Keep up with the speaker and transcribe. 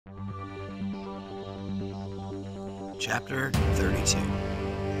Chapter 32.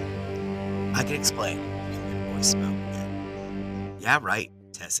 I can explain, the computer voice spoke again. Yeah, right,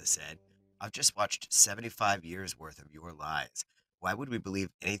 Tessa said. I've just watched 75 years worth of your lies. Why would we believe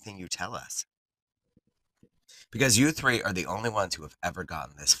anything you tell us? Because you three are the only ones who have ever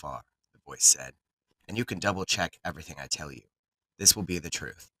gotten this far, the voice said. And you can double check everything I tell you. This will be the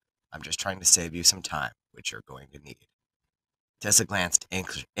truth. I'm just trying to save you some time, which you're going to need. Tessa glanced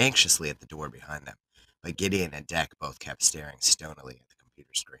anxiously at the door behind them, but Gideon and Deck both kept staring stonily at the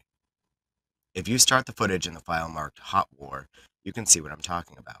computer screen. If you start the footage in the file marked Hot War, you can see what I'm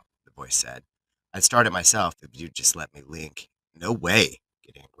talking about, the voice said. I'd start it myself if you'd just let me link. No way,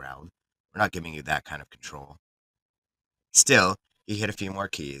 Gideon growled. We're not giving you that kind of control. Still, he hit a few more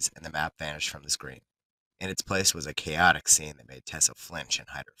keys, and the map vanished from the screen. In its place was a chaotic scene that made Tessa flinch and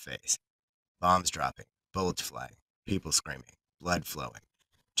hide her face. Bombs dropping, bullets flying, people screaming, blood flowing.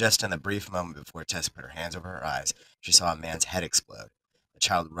 Just in the brief moment before Tessa put her hands over her eyes, she saw a man's head explode, a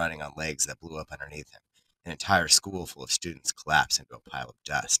child running on legs that blew up underneath him, an entire school full of students collapse into a pile of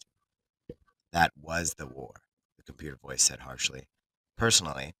dust. That was the war, the computer voice said harshly.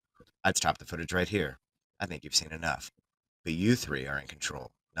 Personally, I'd stop the footage right here. I think you've seen enough. But you three are in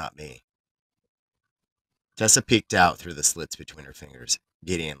control, not me. Tessa peeked out through the slits between her fingers.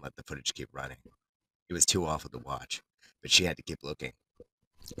 Gideon let the footage keep running. It was too awful to watch, but she had to keep looking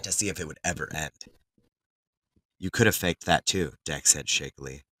to see if it would ever end. You could have faked that too, Dex said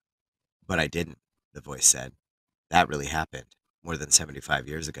shakily. But I didn't, the voice said. That really happened, more than 75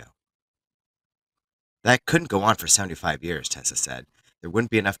 years ago. That couldn't go on for 75 years, Tessa said. There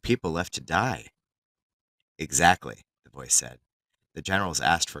wouldn't be enough people left to die. Exactly, the voice said. The generals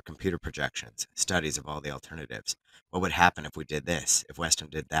asked for computer projections, studies of all the alternatives. What would happen if we did this, if Weston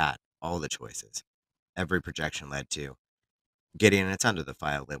did that, all the choices. Every projection led to Gideon, it's under the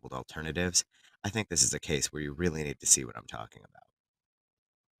file labeled alternatives. I think this is a case where you really need to see what I'm talking about.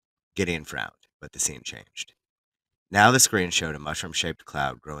 Gideon frowned, but the scene changed. Now the screen showed a mushroom-shaped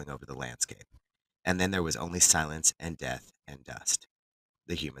cloud growing over the landscape, and then there was only silence and death and dust.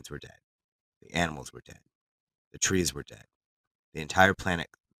 The humans were dead. The animals were dead. The trees were dead. The entire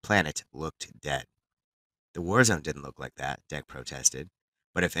planet looked dead. The war zone didn't look like that, Deck protested,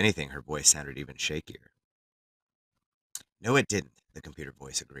 but if anything, her voice sounded even shakier. No, it didn't, the computer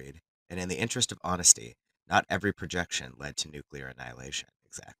voice agreed, and in the interest of honesty, not every projection led to nuclear annihilation,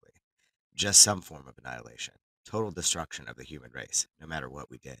 exactly. Just some form of annihilation, total destruction of the human race, no matter what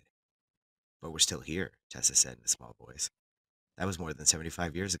we did. But we're still here, Tessa said in a small voice. That was more than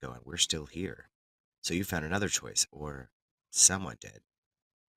 75 years ago, and we're still here. So you found another choice, or someone did.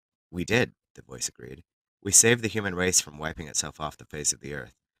 We did, the voice agreed. We saved the human race from wiping itself off the face of the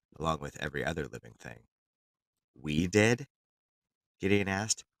earth, along with every other living thing. We did? Gideon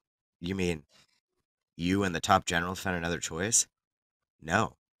asked. You mean you and the top generals found another choice?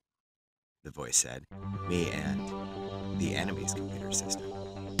 No, the voice said. Me and the enemy's computer system.